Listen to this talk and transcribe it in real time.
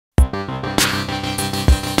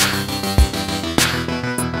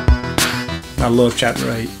I love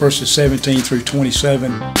chapter 8, verses 17 through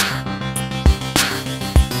 27.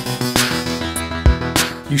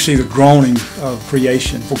 You see the groaning of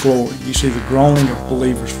creation for glory. You see the groaning of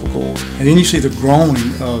believers for glory. And then you see the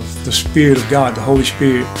groaning of the Spirit of God, the Holy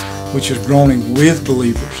Spirit, which is groaning with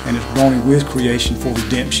believers and is groaning with creation for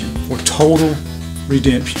redemption, for total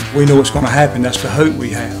redemption. We know it's going to happen. That's the hope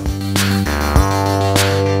we have.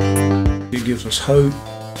 It gives us hope.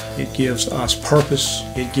 It gives us purpose.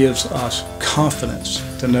 It gives us confidence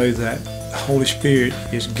to know that the Holy Spirit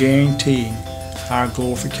is guaranteeing our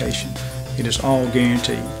glorification. It is all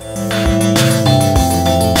guaranteed.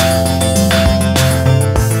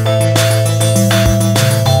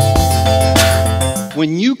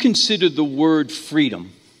 When you consider the word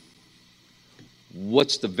freedom,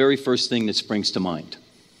 what's the very first thing that springs to mind?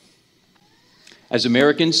 As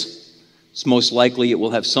Americans, it's most likely it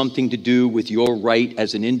will have something to do with your right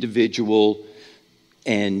as an individual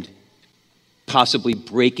and possibly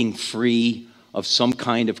breaking free of some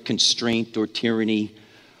kind of constraint or tyranny.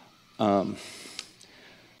 But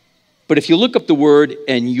if you look up the word,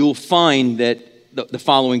 and you'll find that the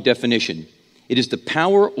following definition: it is the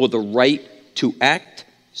power or the right to act,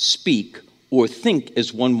 speak, or think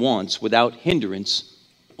as one wants without hindrance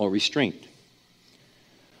or restraint.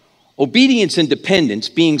 Obedience and dependence,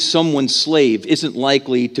 being someone's slave, isn't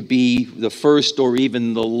likely to be the first or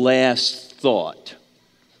even the last thought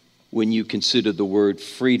when you consider the word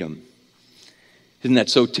freedom. Isn't that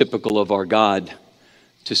so typical of our God,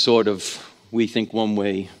 to sort of, we think one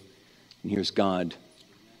way, and here's God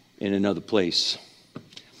in another place.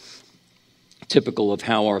 Typical of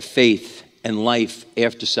how our faith and life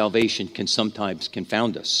after salvation can sometimes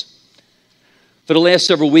confound us. For the last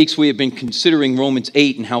several weeks, we have been considering Romans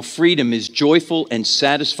 8 and how freedom is joyful and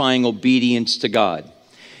satisfying obedience to God.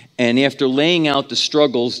 And after laying out the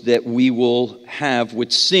struggles that we will have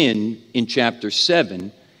with sin in chapter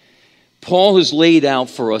 7, Paul has laid out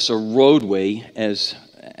for us a roadway, as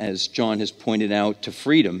John has pointed out, to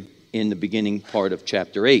freedom in the beginning part of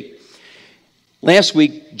chapter 8. Last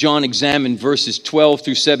week, John examined verses 12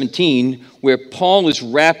 through 17, where Paul is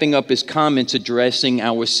wrapping up his comments addressing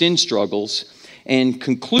our sin struggles and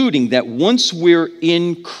concluding that once we're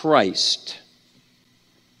in Christ,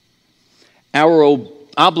 our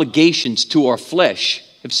obligations to our flesh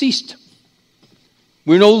have ceased.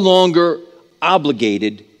 We're no longer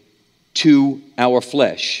obligated to our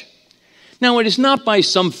flesh. Now, it is not by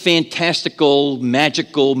some fantastical,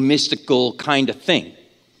 magical, mystical kind of thing.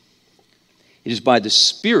 It is by the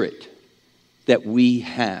Spirit that we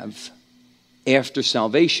have, after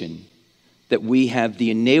salvation, that we have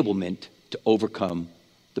the enablement to overcome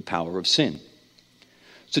the power of sin.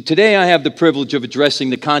 So today I have the privilege of addressing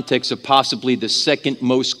the context of possibly the second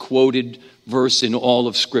most quoted verse in all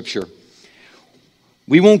of Scripture.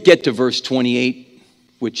 We won't get to verse 28,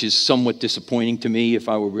 which is somewhat disappointing to me, if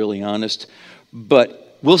I were really honest,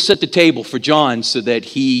 but we'll set the table for John so that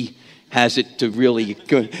he has it to really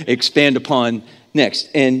expand upon next.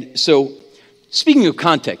 And so, speaking of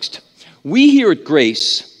context, we here at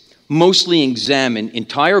Grace mostly examine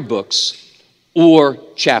entire books or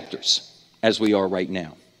chapters, as we are right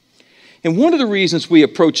now. And one of the reasons we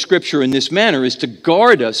approach Scripture in this manner is to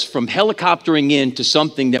guard us from helicoptering into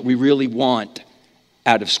something that we really want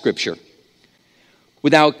out of Scripture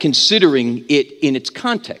without considering it in its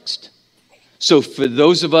context. So for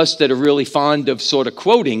those of us that are really fond of sort of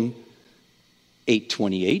quoting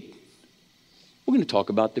 8:28, we're going to talk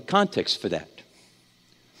about the context for that.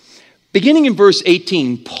 Beginning in verse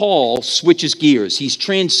 18, Paul switches gears. He's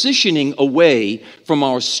transitioning away from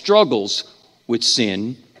our struggles with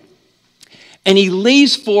sin, and he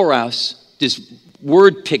lays for us this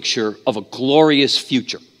word picture of a glorious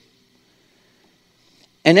future.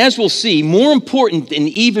 And as we'll see, more important than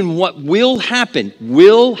even what will happen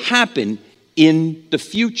in the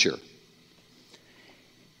future.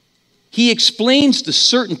 He explains the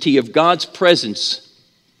certainty of God's presence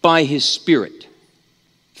by His Spirit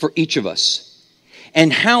for each of us,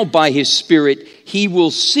 and how by His Spirit He will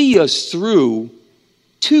see us through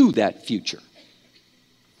to that future.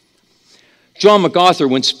 John MacArthur,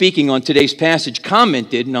 when speaking on today's passage,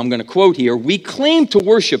 commented, and I'm going to quote here, "We claim to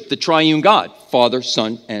worship the triune God, Father,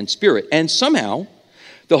 Son, and Spirit, and somehow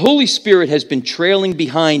the Holy Spirit has been trailing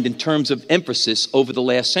behind in terms of emphasis over the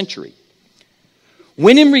last century.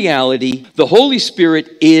 When in reality, the Holy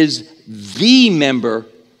Spirit is the member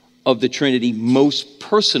of the Trinity most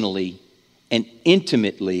personally and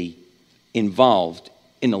intimately involved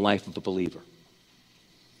in the life of a believer."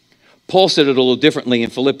 Paul said it a little differently in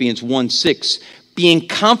Philippians 1:6, being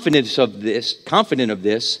confident of this,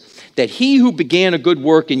 that he who began a good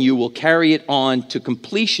work in you will carry it on to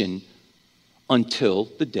completion until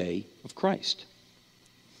the day of Christ.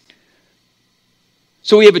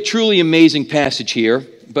 So we have a truly amazing passage here,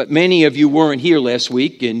 but many of you weren't here last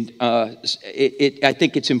week, and I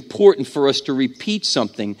think it's important for us to repeat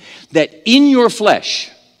something, that in your flesh,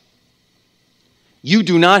 you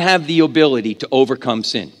do not have the ability to overcome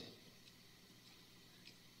sin.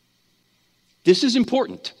 This is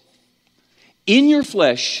important. In your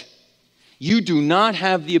flesh, you do not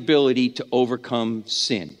have the ability to overcome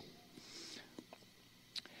sin.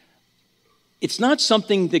 It's not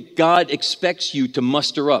something that God expects you to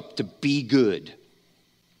muster up, to be good.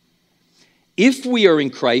 If we are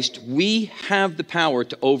in Christ, we have the power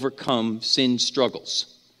to overcome sin's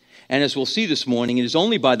struggles. And as we'll see this morning, it is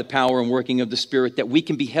only by the power and working of the Spirit that we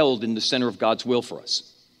can be held in the center of God's will for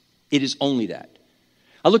us. It is only that.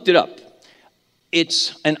 I looked it up.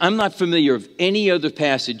 And I'm not familiar of any other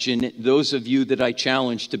passage, and those of you that I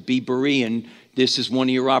challenge to be Berean, this is one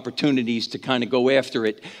of your opportunities to kind of go after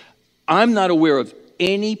it. I'm not aware of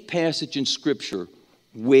any passage in Scripture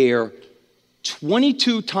where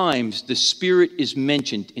 22 times the Spirit is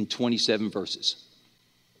mentioned in 27 verses.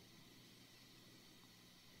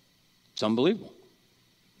 It's unbelievable.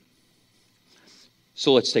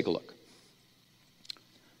 So let's take a look.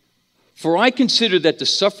 For I consider that the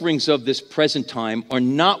sufferings of this present time are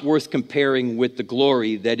not worth comparing with the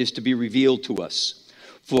glory that is to be revealed to us.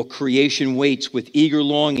 For creation waits with eager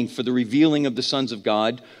longing for the revealing of the sons of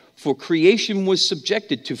God. For creation was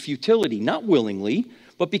subjected to futility, not willingly,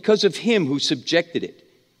 but because of him who subjected it,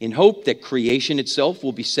 in hope that creation itself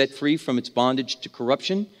will be set free from its bondage to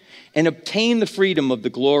corruption and obtain the freedom of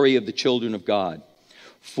the glory of the children of God.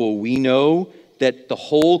 For we know that the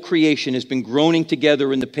whole creation has been groaning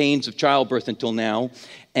together in the pains of childbirth until now,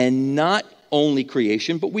 and not only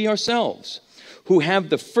creation, but we ourselves, who have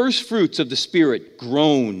the first fruits of the Spirit,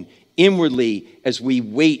 groan inwardly as we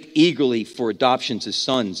wait eagerly for adoptions as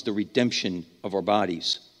sons, the redemption of our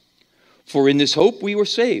bodies. For in this hope we were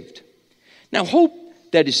saved. Now hope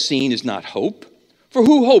that is seen is not hope, for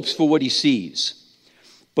who hopes for what he sees?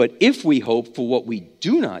 But if we hope for what we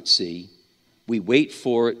do not see, we wait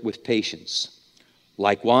for it with patience.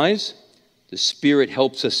 Likewise, the Spirit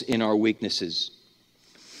helps us in our weaknesses.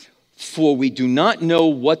 For we do not know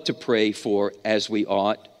what to pray for as we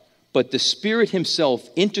ought, but the Spirit himself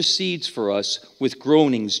intercedes for us with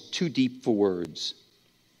groanings too deep for words.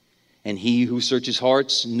 And he who searches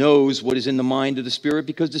hearts knows what is in the mind of the Spirit,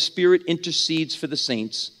 because the Spirit intercedes for the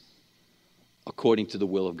saints according to the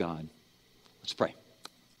will of God. Let's pray.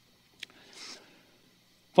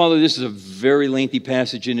 Father, this is a very lengthy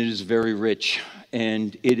passage, and it is very rich.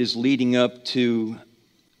 And it is leading up to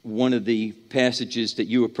one of the passages that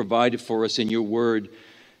you have provided for us in your word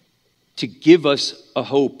to give us a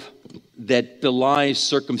hope that belies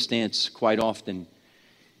circumstance quite often.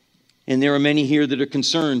 And there are many here that are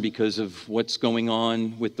concerned because of what's going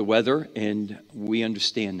on with the weather, and we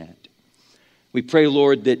understand that. We pray,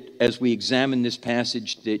 Lord, that as we examine this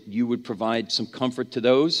passage, that you would provide some comfort to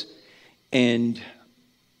those and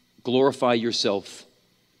glorify yourself.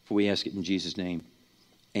 For we ask it in Jesus' name.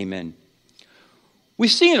 Amen. We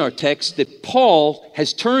see in our text that Paul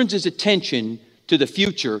has turned his attention to the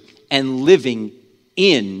future and living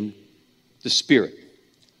in the Spirit.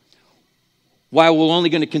 While we're only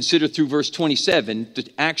going to consider through verse 27,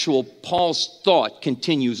 the actual Paul's thought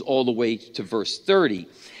continues all the way to verse 30,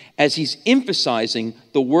 as he's emphasizing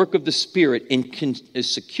the work of the Spirit in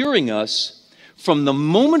securing us from the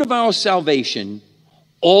moment of our salvation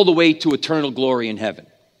all the way to eternal glory in heaven,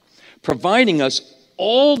 providing us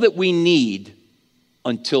all that we need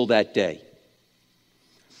until that day.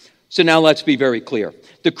 So now let's be very clear.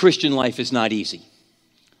 The Christian life is not easy.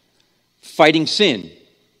 Fighting sin,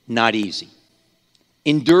 not easy.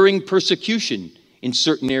 Enduring persecution in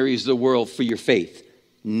certain areas of the world for your faith,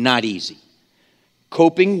 not easy.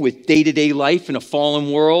 Coping with day-to-day life in a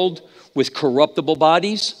fallen world with corruptible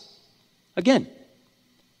bodies, again,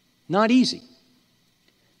 not easy.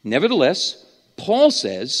 Nevertheless, Paul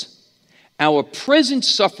says, our present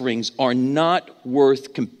sufferings are not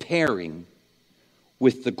worth comparing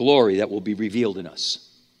with the glory that will be revealed in us.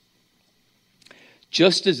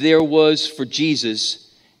 Just as there was for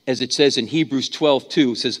Jesus, as it says in Hebrews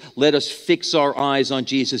 12:2, it says, let us fix our eyes on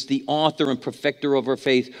Jesus, the author and perfecter of our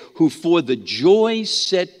faith, who for the joy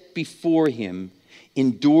set before him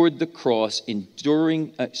endured the cross,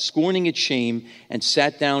 scorning its shame, and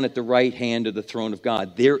sat down at the right hand of the throne of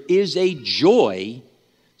God. There is a joy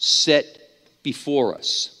set before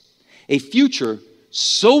us, a future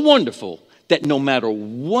so wonderful that no matter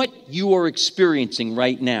what you are experiencing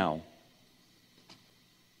right now,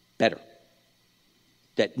 better.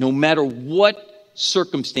 That no matter what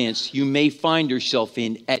circumstance you may find yourself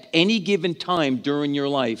in at any given time during your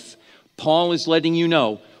life, Paul is letting you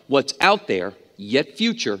know what's out there, yet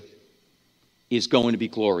future, is going to be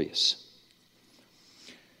glorious.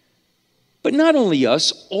 But not only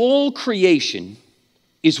us, all creation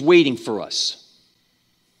is waiting for us.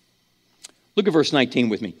 Look at verse 19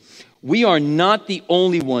 with me. We are not the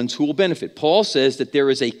only ones who will benefit. Paul says that there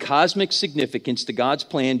is a cosmic significance to God's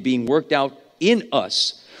plan being worked out in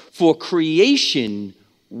us, for creation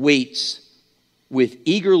waits with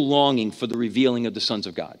eager longing for the revealing of the sons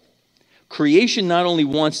of God. Creation not only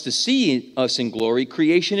wants to see us in glory,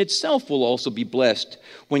 creation itself will also be blessed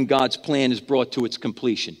when God's plan is brought to its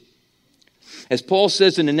completion. As Paul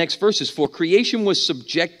says in the next verses, for creation was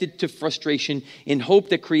subjected to frustration in hope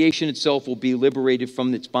that creation itself will be liberated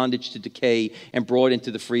from its bondage to decay and brought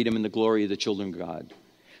into the freedom and the glory of the children of God.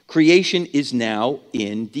 Creation is now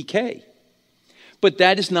in decay. But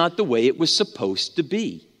that is not the way it was supposed to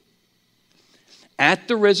be. At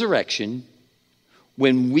the resurrection,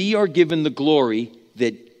 when we are given the glory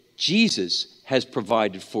that Jesus has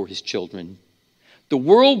provided for his children, the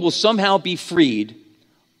world will somehow be freed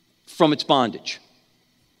from its bondage.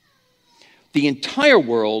 The entire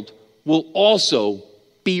world will also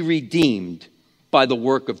be redeemed by the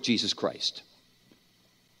work of Jesus Christ.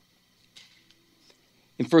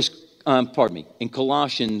 In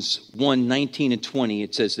Colossians 1:19 and 20,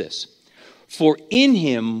 it says this: For in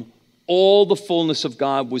him all the fullness of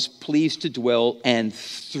God was pleased to dwell, and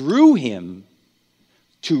through him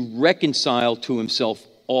to reconcile to himself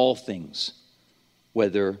all things,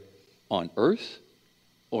 whether on earth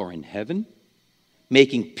or in heaven,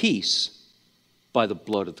 making peace by the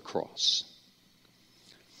blood of the cross.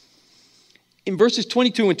 In verses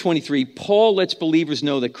 22 and 23, Paul lets believers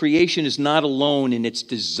know that creation is not alone in its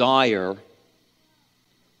desire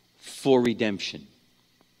for redemption.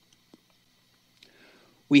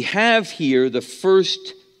 We have here the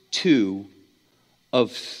first two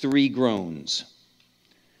of three groans.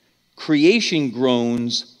 Creation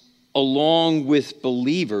groans along with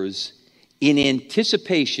believers in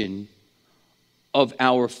anticipation of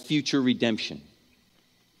our future redemption.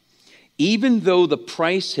 Even though the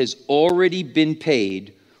price has already been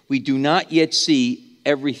paid, we do not yet see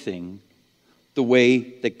everything the way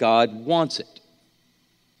that God wants it.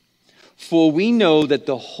 For we know that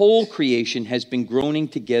the whole creation has been groaning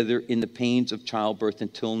together in the pains of childbirth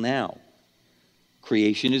until now.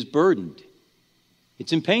 Creation is burdened.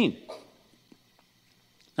 It's in pain.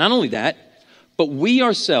 Not only that, but we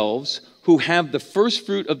ourselves who have the first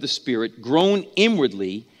fruit of the Spirit groan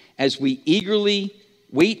inwardly as we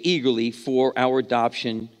wait eagerly for our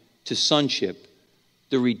adoption to sonship,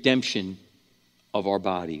 the redemption of our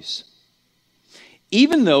bodies.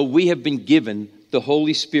 Even though we have been given the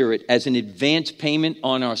Holy Spirit as an advance payment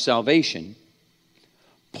on our salvation,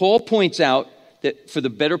 Paul points out that for the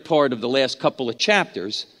better part of the last couple of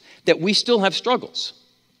chapters, that we still have struggles.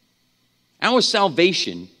 Our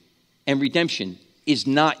salvation and redemption is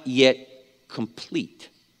not yet complete.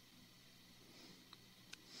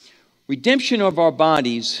 Redemption of our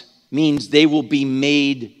bodies means they will be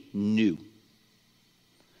made new,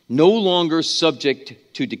 no longer subject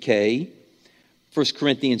to decay. 1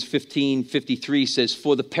 Corinthians 15:53 says,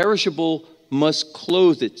 for the perishable must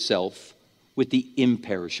clothe itself with the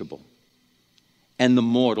imperishable, and the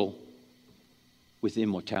mortal with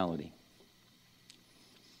immortality.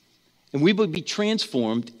 And we will be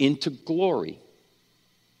transformed into glory.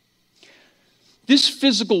 This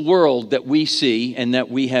physical world that we see and that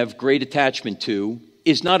we have great attachment to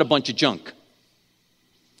is not a bunch of junk.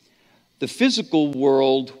 The physical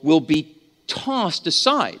world will be tossed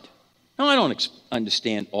aside. Now, I don't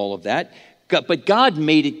understand all of that, but God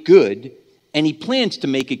made it good, and he plans to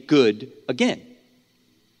make it good again.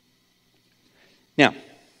 Now,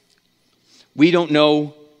 we don't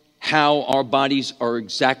know how our bodies are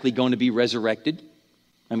exactly going to be resurrected.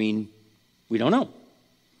 I mean, we don't know.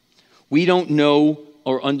 We don't know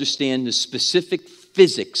or understand the specific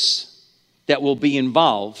physics that will be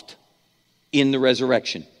involved in the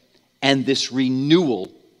resurrection and this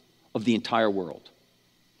renewal of the entire world.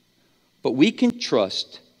 But we can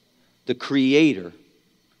trust the Creator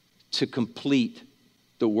to complete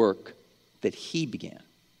the work that he began.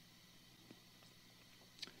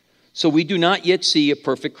 So we do not yet see a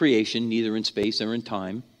perfect creation, neither in space or in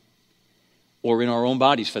time, or in our own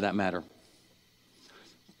bodies for that matter.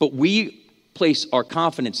 But we place our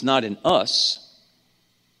confidence not in us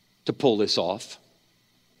to pull this off,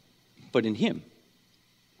 but in him.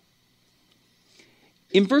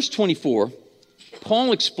 In verse 24,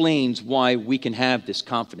 Paul explains why we can have this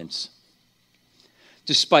confidence.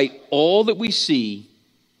 Despite all that we see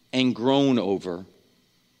and groan over,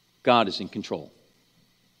 God is in control.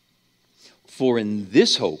 For in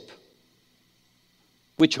this hope,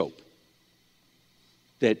 which hope?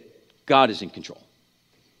 That God is in control.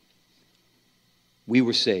 We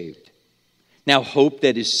were saved. Now, hope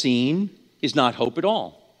that is seen is not hope at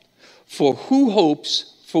all. For who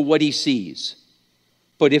hopes for what he sees?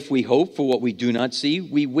 But if we hope for what we do not see,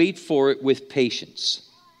 we wait for it with patience.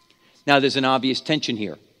 Now, there's an obvious tension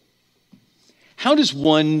here. How does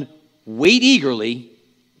one wait eagerly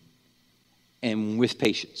and with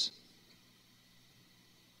patience?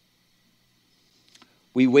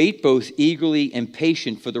 We wait both eagerly and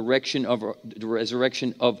patient for the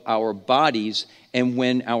resurrection of our bodies and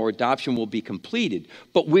when our adoption will be completed.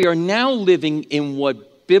 But we are now living in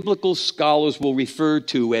what biblical scholars will refer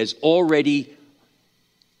to as already,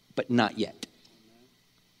 but not yet.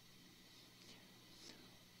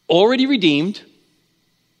 Already redeemed,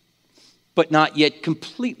 but not yet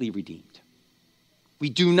completely redeemed. We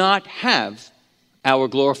do not have our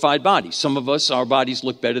glorified bodies. Some of us, our bodies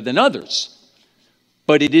look better than others.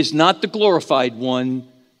 But it is not the glorified one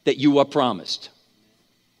that you are promised.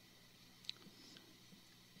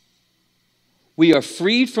 We are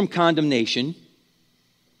freed from condemnation,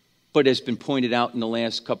 but as been pointed out in the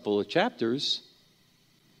last couple of chapters,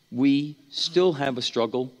 we still have a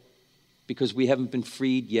struggle because we haven't been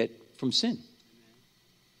freed yet from sin.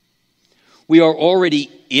 We are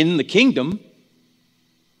already in the kingdom,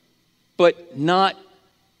 but not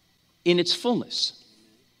in its fullness.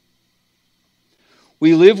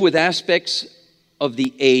 We live with aspects of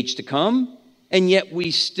the age to come, and yet we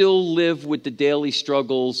still live with the daily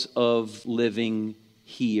struggles of living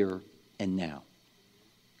here and now.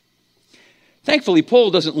 Thankfully, Paul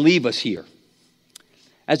doesn't leave us here.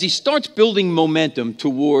 As he starts building momentum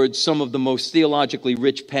towards some of the most theologically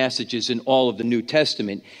rich passages in all of the New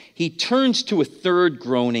Testament, he turns to a third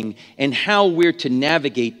groaning and how we're to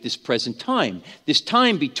navigate this present time, this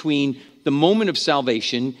time between the moment of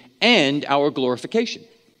salvation and our glorification.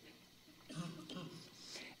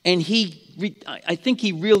 And I think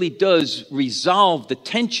he really does resolve the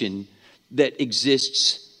tension that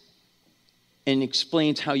exists and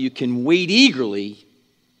explains how you can wait eagerly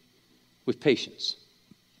with patience.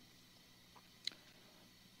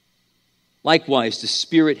 Likewise, the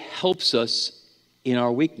Spirit helps us in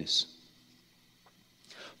our weakness.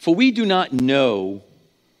 For we do not know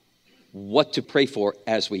what to pray for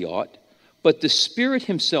as we ought, but the Spirit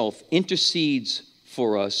himself intercedes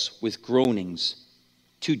for us with groanings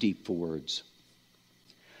too deep for words.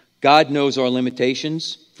 God knows our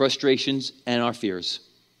limitations, frustrations, and our fears.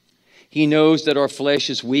 He knows that our flesh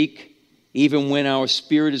is weak, even when our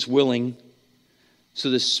spirit is willing. So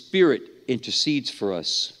the Spirit intercedes for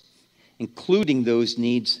us, including those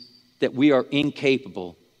needs that we are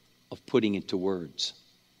incapable of putting into words.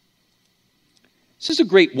 This is a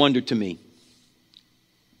great wonder to me.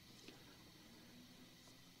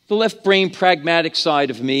 The left-brain pragmatic side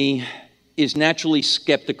of me is naturally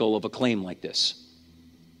skeptical of a claim like this.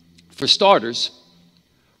 For starters,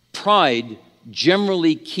 pride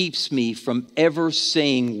generally keeps me from ever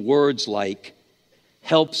saying words like,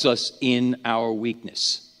 helps us in our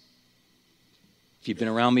weakness. If you've been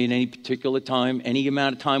around me in any particular time, any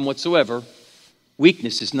amount of time whatsoever,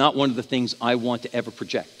 weakness is not one of the things I want to ever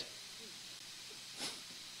project.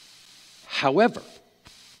 However,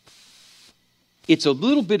 it's a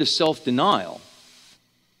little bit of self-denial,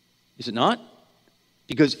 is it not?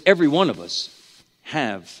 Because every one of us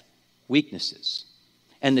have weaknesses.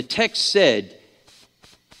 And the text said,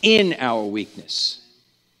 in our weakness.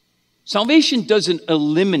 Salvation doesn't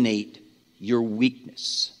eliminate your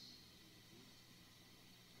weakness.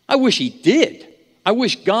 I wish he did. I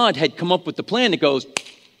wish God had come up with the plan that goes,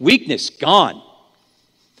 weakness, gone.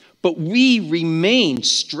 But we remain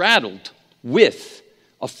straddled with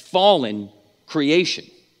a fallen creation.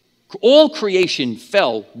 All creation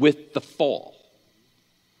fell with the fall.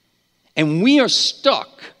 And we are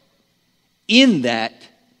stuck in that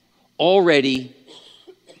already,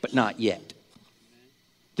 but not yet.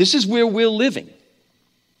 This is where we're living.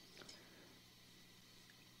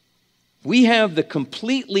 We have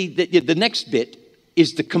the next bit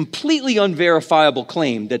is the completely unverifiable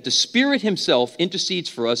claim that the Spirit himself intercedes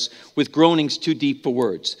for us with groanings too deep for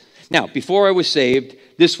words. Now, before I was saved,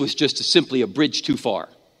 this was just simply a bridge too far.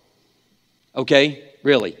 Okay?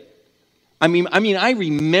 Really. I mean, I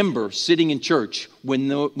remember sitting in church when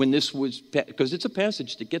this was, because it's a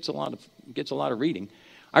passage that gets a lot of reading.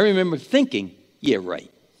 I remember thinking, yeah,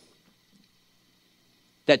 right.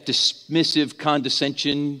 That dismissive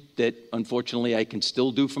condescension that unfortunately I can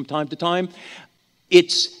still do from time to time.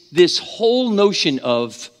 It's this whole notion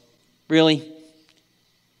of, really?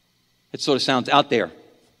 It sort of sounds out there.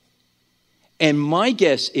 And my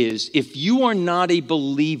guess is if you are not a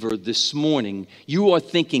believer this morning, you are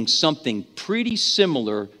thinking something pretty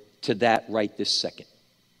similar to that right this second.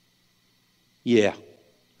 Yeah.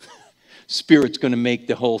 Spirit's going to make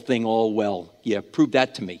the whole thing all well. Yeah, prove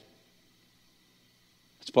that to me.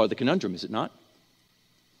 It's part of the conundrum, is it not?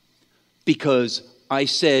 Because I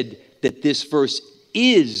said that this verse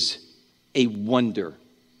is a wonder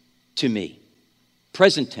to me.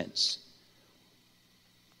 Present tense.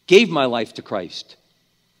 Gave my life to Christ.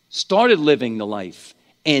 Started living the life.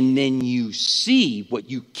 And then you see what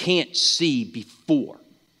you can't see before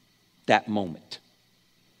that moment.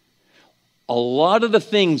 A lot of the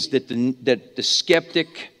things that the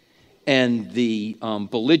skeptic and the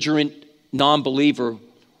belligerent non-believer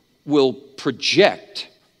will project,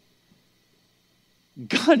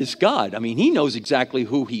 God is God. I mean, he knows exactly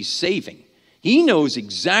who he's saving. He knows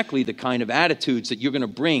exactly the kind of attitudes that you're going to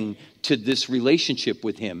bring to this relationship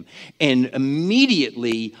with him. And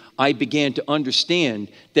immediately I began to understand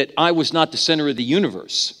that I was not the center of the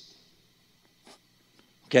universe.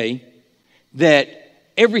 Okay? That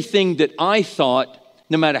everything that I thought,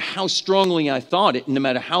 no matter how strongly I thought it, no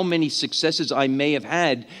matter how many successes I may have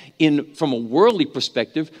had from a worldly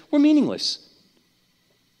perspective, were meaningless.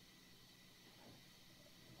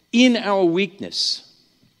 In our weakness,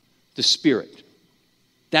 the Spirit.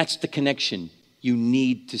 That's the connection you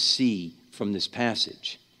need to see from this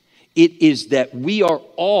passage. It is that we are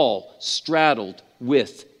all straddled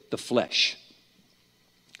with the flesh.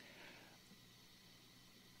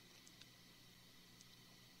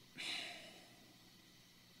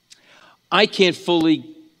 I can't fully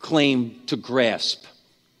claim to grasp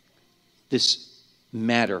this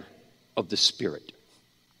matter of the Spirit.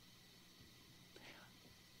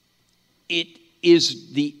 It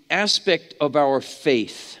is the aspect of our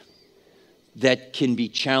faith that can be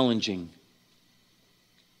challenging.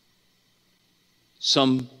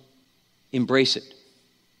 Some embrace it.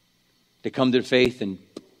 They come to the faith and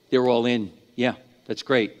they're all in. Yeah, that's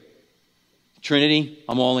great. Trinity,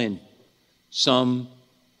 I'm all in. Some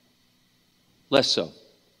less so.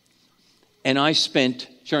 And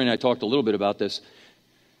Sherry and I talked a little bit about this.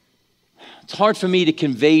 It's hard for me to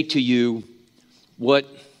convey to you what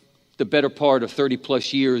the better part of 30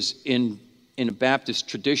 plus years in a Baptist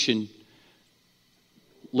tradition,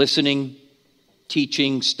 listening,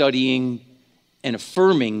 teaching, studying, and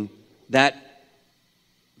affirming that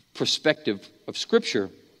perspective of Scripture,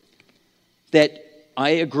 that I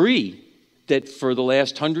agree that for the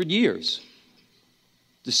last 100 years,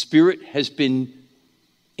 the Spirit has been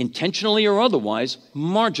intentionally or otherwise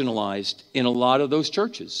marginalized in a lot of those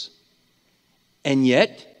churches. And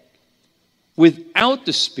yet, without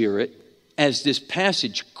the Spirit, as this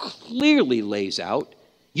passage clearly lays out,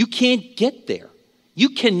 you can't get there. You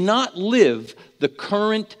cannot live the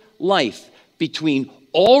current life between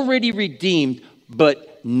already redeemed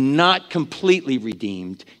but not completely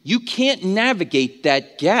redeemed. You can't navigate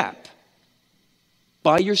that gap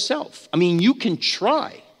by yourself. I mean, you can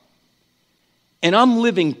try. And I'm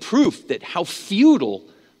living proof that how futile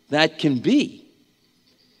that can be.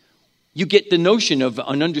 You get the notion of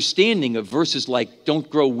an understanding of verses like, don't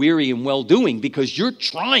grow weary in well-doing, because you're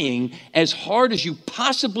trying as hard as you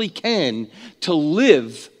possibly can to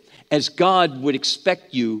live as God would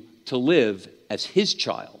expect you to live as his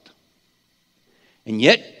child. And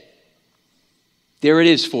yet, there it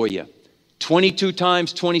is for you. 22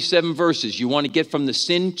 times, 27 verses. You want to get from the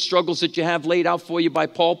sin struggles that you have laid out for you by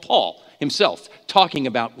Paul himself, talking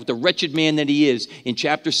about the wretched man that he is in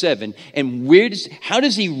chapter 7. And how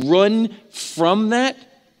does he run from that?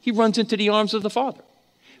 He runs into the arms of the Father.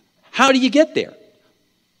 How do you get there?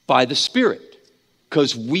 By the Spirit.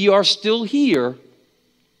 Because we are still here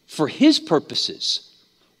for his purposes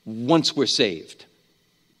once we're saved.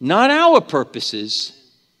 Not our purposes.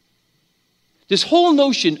 This whole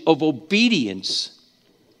notion of obedience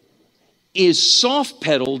is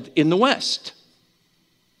soft-pedaled in the West.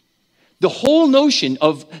 The whole notion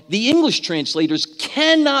of the English translators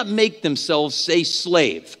cannot make themselves say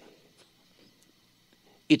slave.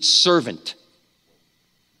 It's servant.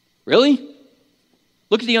 Really?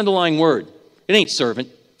 Look at the underlying word. It ain't servant.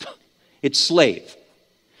 It's slave.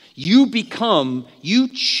 You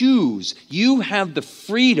choose. You have the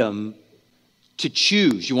freedom to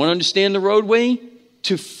choose. You want to understand the roadway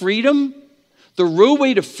to freedom? The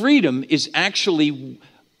roadway to freedom is actually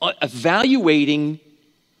evaluating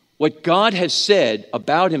what God has said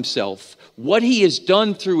about himself, what he has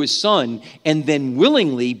done through his Son, and then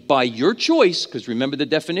willingly, by your choice, because remember the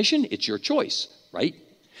definition, it's your choice, right?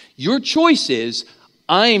 Your choice is,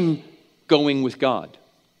 I'm going with God.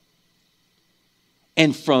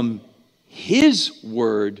 And from His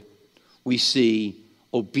word, we see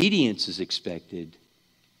obedience is expected,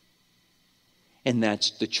 and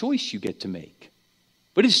that's the choice you get to make.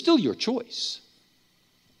 But it's still your choice.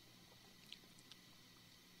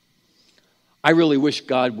 I really wish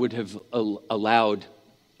God would have allowed,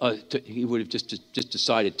 he would have just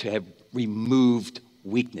decided to have removed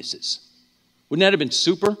weaknesses. Wouldn't that have been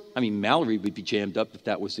super? I mean, Mallory would be jammed up if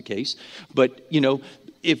that was the case. But,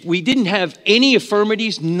 if we didn't have any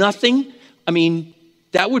infirmities, nothing, I mean,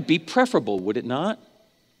 that would be preferable, would it not?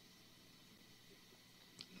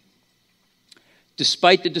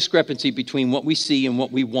 Despite the discrepancy between what we see and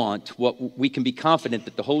what we want, we can be confident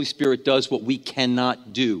that the Holy Spirit does what we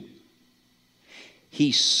cannot do.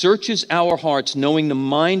 He searches our hearts, knowing the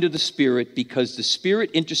mind of the Spirit, because the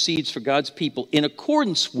Spirit intercedes for God's people in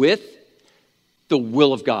accordance with the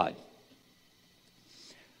will of God.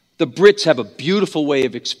 The Brits have a beautiful way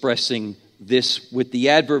of expressing this with the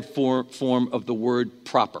adverb form of the word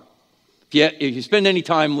proper. If you spend any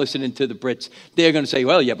time listening to the Brits, they're going to say,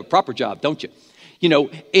 well, you have a proper job, don't you?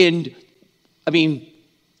 And I mean,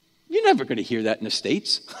 you're never going to hear that in the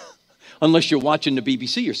States unless you're watching the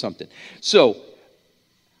BBC or something. So,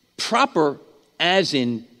 proper as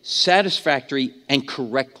in satisfactory and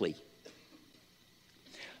correctly.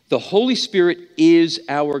 The Holy Spirit is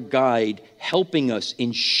our guide, helping us,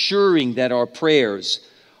 ensuring that our prayers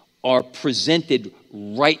are presented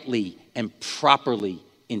rightly and properly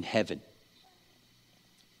in heaven.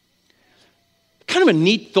 Kind of a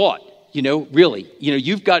neat thought. Really,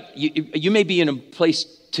 you may be in a place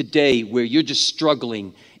today where you're just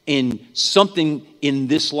struggling and something in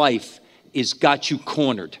this life has got you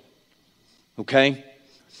cornered, okay?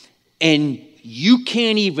 And you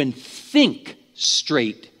can't even think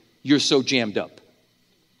straight. You're so jammed up.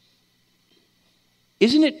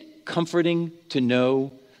 Isn't it comforting to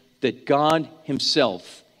know that God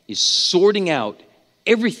himself is sorting out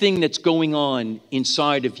everything that's going on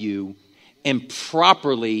inside of you and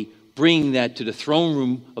properly bringing that to the throne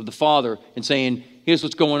room of the Father and saying, here's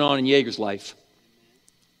what's going on in Yeager's life.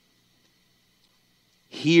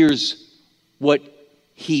 Here's what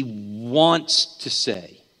he wants to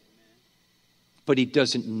say, but he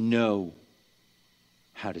doesn't know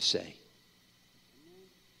how to say.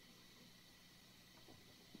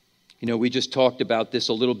 We just talked about this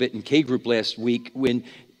a little bit in K Group last week. When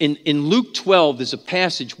in Luke 12, there's a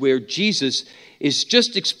passage where Jesus is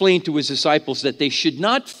just explained to his disciples that they should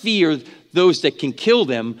not fear those that can kill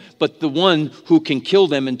them, but the one who can kill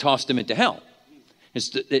them and toss them into hell.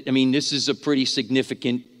 This is a pretty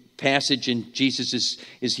significant passage, and Jesus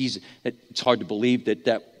it's hard to believe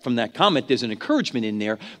that from that comment there's an encouragement in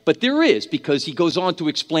there, but there is, because he goes on to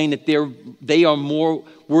explain that they are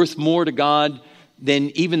worth more to God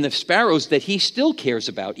than even the sparrows that he still cares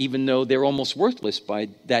about, even though they're almost worthless by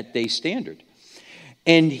that day's standard.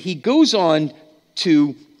 And he goes on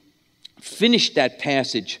to finish that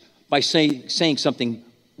passage by saying something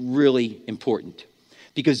really important.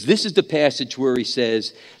 Because this is the passage where he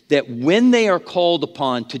says that when they are called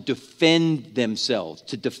upon to defend themselves,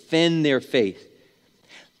 to defend their faith,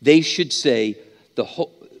 they should say,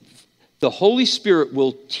 the Holy Spirit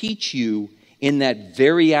will teach you in that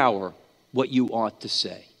very hour what you ought to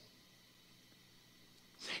say.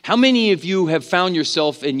 How many of you have found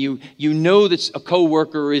yourself and you know that a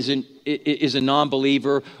coworker is a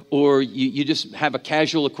non-believer, or you just have a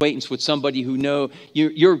casual acquaintance with somebody who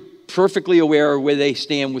you're perfectly aware of where they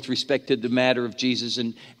stand with respect to the matter of Jesus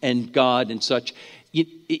and God and such.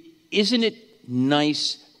 Isn't it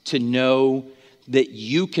nice to know that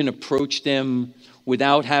you can approach them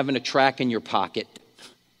without having a track in your pocket?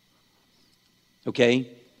 Okay?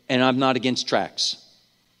 And I'm not against tracks.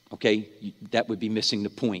 Okay? That would be missing the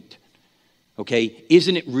point. Okay?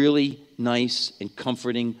 Isn't it really nice and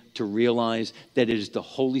comforting to realize that it is the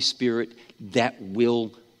Holy Spirit that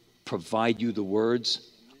will provide you the words?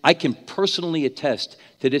 I can personally attest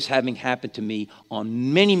to this having happened to me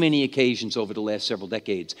on many, many occasions over the last several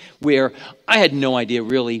decades, where I had no idea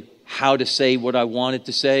really how to say what I wanted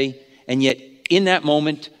to say, and yet in that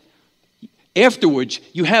moment, afterwards,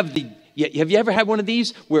 have you ever had one of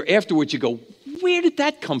these where afterwards you go, where did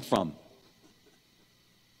that come from?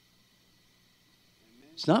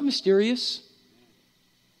 It's not mysterious.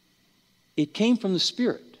 It came from the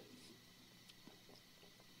Spirit.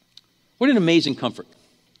 What an amazing comfort.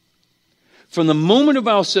 From the moment of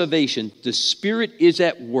our salvation, the Spirit is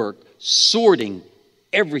at work sorting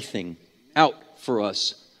everything out for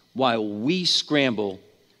us while we scramble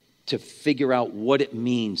to figure out what it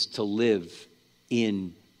means to live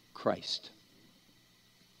in Christ.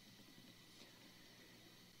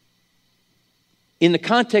 In the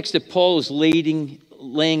context that Paul is laying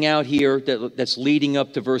laying out here that's leading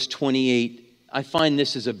up to verse 28, I find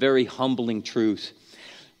this is a very humbling truth,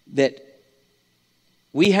 that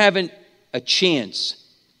we haven't a chance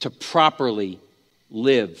to properly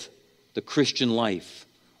live the Christian life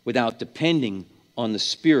without depending on the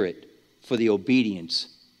Spirit for the obedience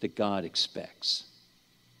that God expects.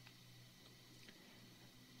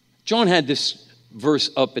 John had this verse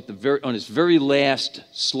up at on his very last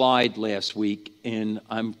slide last week, and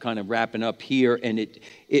I'm kind of wrapping up here, and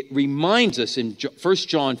it reminds us in 1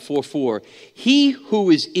 John 4:4, he who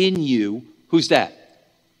is in you, who's that?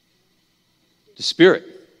 The Spirit.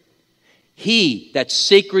 He, that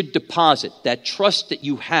sacred deposit, that trust that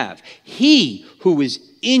you have, he who is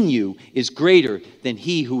in you is greater than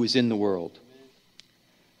he who is in the world.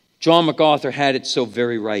 John MacArthur had it so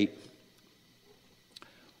very right.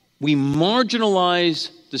 We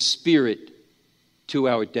marginalize the Spirit to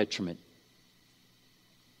our detriment.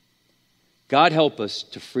 God help us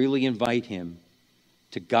to freely invite him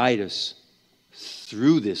to guide us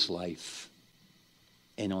through this life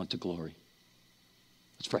and on to glory.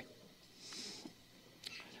 Let's pray.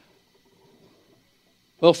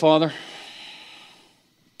 Well, Father,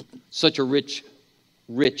 such a rich,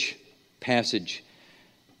 rich passage.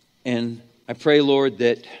 And I pray, Lord,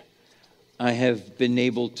 that I have been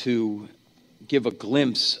able to give a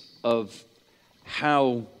glimpse of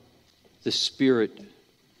how the Spirit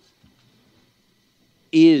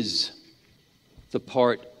is the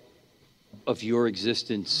part of your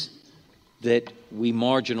existence that we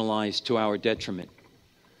marginalize to our detriment.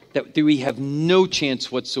 That we have no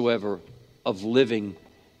chance whatsoever of living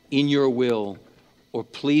in your will or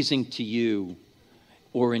pleasing to you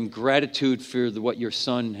or in gratitude for what your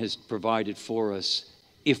Son has provided for us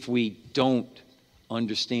if we don't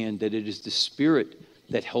understand that it is the Spirit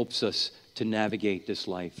that helps us to navigate this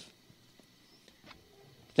life.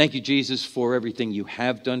 Thank you, Jesus, for everything you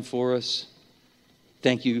have done for us.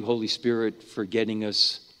 Thank you, Holy Spirit, for getting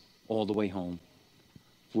us all the way home.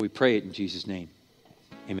 We pray it in Jesus' name.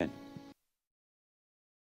 Amen.